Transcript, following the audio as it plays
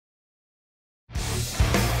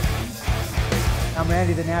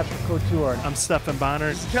Randy the Natural Couture. I'm Stephen Bonner.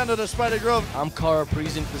 This is Canada Spider Grove. I'm Cara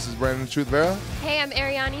Present. This is Brandon Truth Vera. Hey, I'm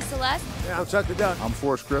Ariane Celeste. Yeah, I'm Chuck the Duck. I'm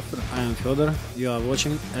Forrest Griffin. I am Fyodor. You are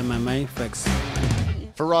watching MMA Fix.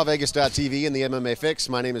 For RawVegas.tv and the MMA Fix,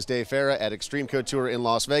 my name is Dave Farah at Xtreme Couture in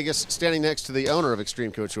Las Vegas, standing next to the owner of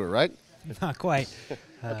Xtreme Couture, right? Not quite.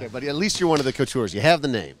 Okay, but at least you're one of the coutures. You have the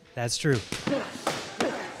name. That's true.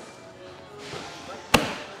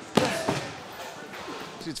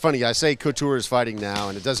 It's funny, I say Couture is fighting now,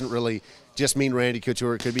 and it doesn't really just mean Randy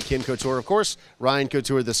Couture. It could be Kim Couture. Of course, Ryan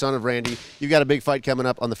Couture, the son of Randy. You've got a big fight coming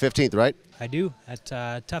up on the 15th, right? I do, at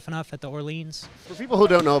Tuff-N-Uff at the Orleans. For people who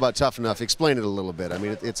don't know about Tuff-N-Uff, explain it a little bit. I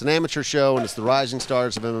mean, it's an amateur show, and it's the rising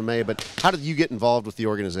stars of MMA, but how did you get involved with the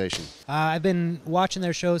organization? I've been watching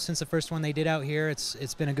their shows since the first one they did out here.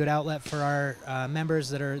 It's been a good outlet for our members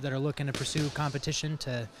that are looking to pursue competition,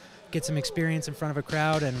 to get some experience in front of a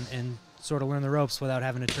crowd and sort of learn the ropes without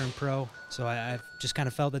having to turn pro. So I've just kind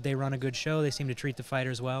of felt that they run a good show. They seem to treat the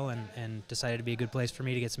fighters well, and decided to be a good place for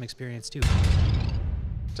me to get some experience too.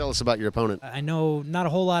 Tell us about your opponent. I know not a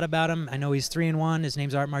whole lot about him. I know he's 3-1. His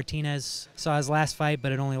name's Art Martinez. Saw his last fight,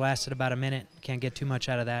 but it only lasted about a minute. Can't get too much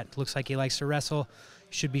out of that. Looks like he likes to wrestle.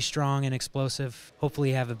 Should be strong and explosive.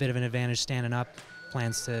 Hopefully have a bit of an advantage standing up.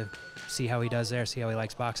 Plans to see how he does there, see how he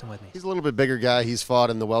likes boxing with me. He's a little bit bigger guy. He's fought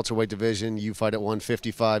in the welterweight division. You fight at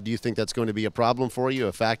 155. Do you think that's going to be a problem for you,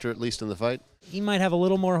 a factor at least in the fight? He might have a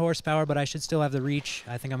little more horsepower, but I should still have the reach.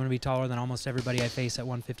 I think I'm going to be taller than almost everybody I face at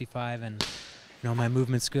 155, and you know, my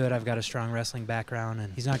movement's good. I've got a strong wrestling background,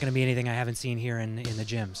 and he's not going to be anything I haven't seen here in the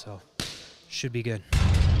gym, so should be good.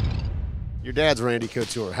 Your dad's Randy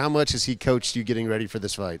Couture. How much has he coached you getting ready for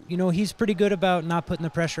this fight? You know, he's pretty good about not putting the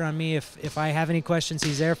pressure on me. If I have any questions,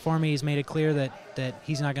 he's there for me. He's made it clear that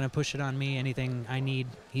he's not going to push it on me. Anything I need,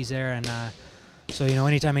 he's there. And so, you know,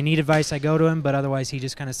 anytime I need advice, I go to him. But otherwise, he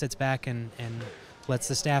just kind of sits back and lets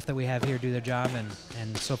the staff that we have here do their job,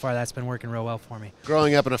 and so far that's been working real well for me.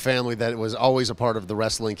 Growing up in a family that was always a part of the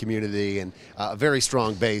wrestling community and a very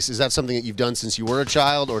strong base, is that something that you've done since you were a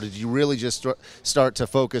child, or did you really just start to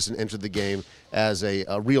focus and enter the game as a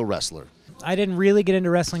real wrestler? I didn't really get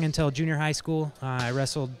into wrestling until junior high school. I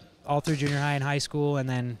wrestled all through junior high and high school, and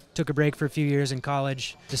then took a break for a few years in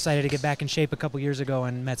college. Decided to get back in shape a couple years ago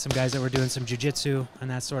and met some guys that were doing some jiu-jitsu, and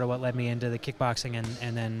that's sort of what led me into the kickboxing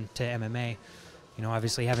and then to MMA. You know,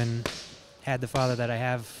 obviously having had the father that I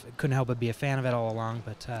have, couldn't help but be a fan of it all along,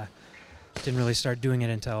 but didn't really start doing it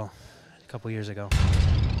until a couple years ago.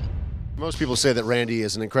 Most people say that Randy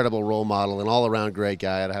is an incredible role model, an all-around great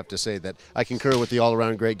guy. I'd have to say that I concur with the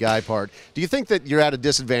all-around great guy part. Do you think that you're at a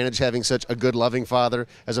disadvantage having such a good, loving father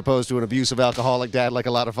as opposed to an abusive alcoholic dad like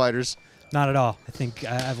a lot of fighters? Not at all. I think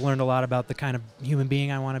I've learned a lot about the kind of human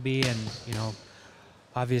being I want to be, and, you know,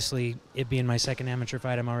 obviously, it being my second amateur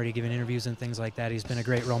fight, I'm already giving interviews and things like that. He's been a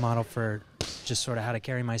great role model for just sort of how to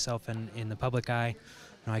carry myself in the public eye. You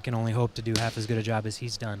know, I can only hope to do half as good a job as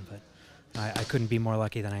he's done, but I couldn't be more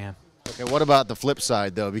lucky than I am. Okay, what about the flip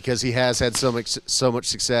side, though? Because he has had so much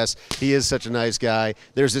success, he is such a nice guy.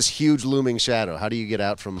 There's this huge looming shadow. How do you get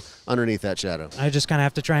out from underneath that shadow? I just kind of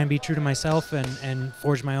have to try and be true to myself and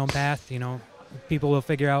forge my own path, you know. People will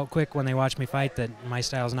figure out quick when they watch me fight that my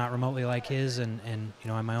style is not remotely like his, and you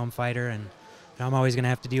know, I'm my own fighter, and you know, I'm always going to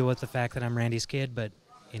have to deal with the fact that I'm Randy's kid, but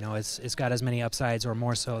you know, it's got as many upsides or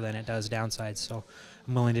more so than it does downsides, so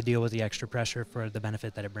I'm willing to deal with the extra pressure for the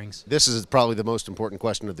benefit that it brings. This is probably the most important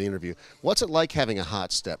question of the interview. What's it like having a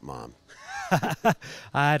hot stepmom?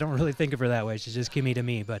 I don't really think of her that way. She's just Kimmy to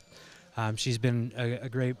me, but she's been a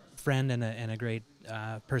great friend and a great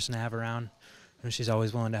person to have around. And she's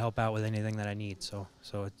always willing to help out with anything that I need, so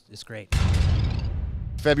it's great.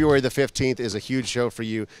 February the 15th is a huge show for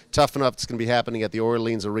you. Tuff-N-Uff is going to be happening at the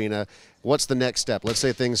Orleans Arena. What's the next step? Let's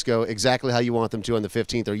say things go exactly how you want them to on the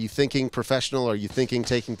 15th. Are you thinking professional? Are you thinking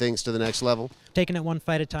taking things to the next level? Taking it one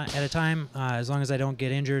fight at a time. As long as I don't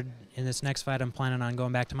get injured in this next fight, I'm planning on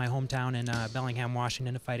going back to my hometown in Bellingham,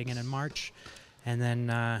 Washington to fight again in March. And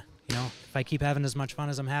then you know, if I keep having as much fun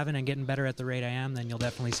as I'm having and getting better at the rate I am, then you'll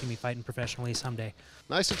definitely see me fighting professionally someday.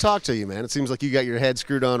 Nice to talk to you, man. It seems like you got your head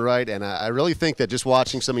screwed on right, and I really think that just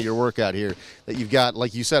watching some of your workout here, that you've got,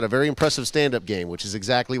 like you said, a very impressive stand-up game, which is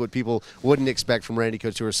exactly what people wouldn't expect from Randy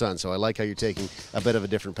Couture's son. So I like how you're taking a bit of a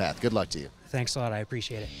different path. Good luck to you. Thanks a lot. I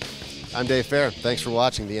appreciate it. I'm Dave Farah. Thanks for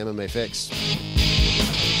watching the MMA Fix.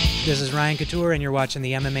 This is Ryan Couture, and you're watching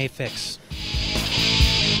the MMA Fix.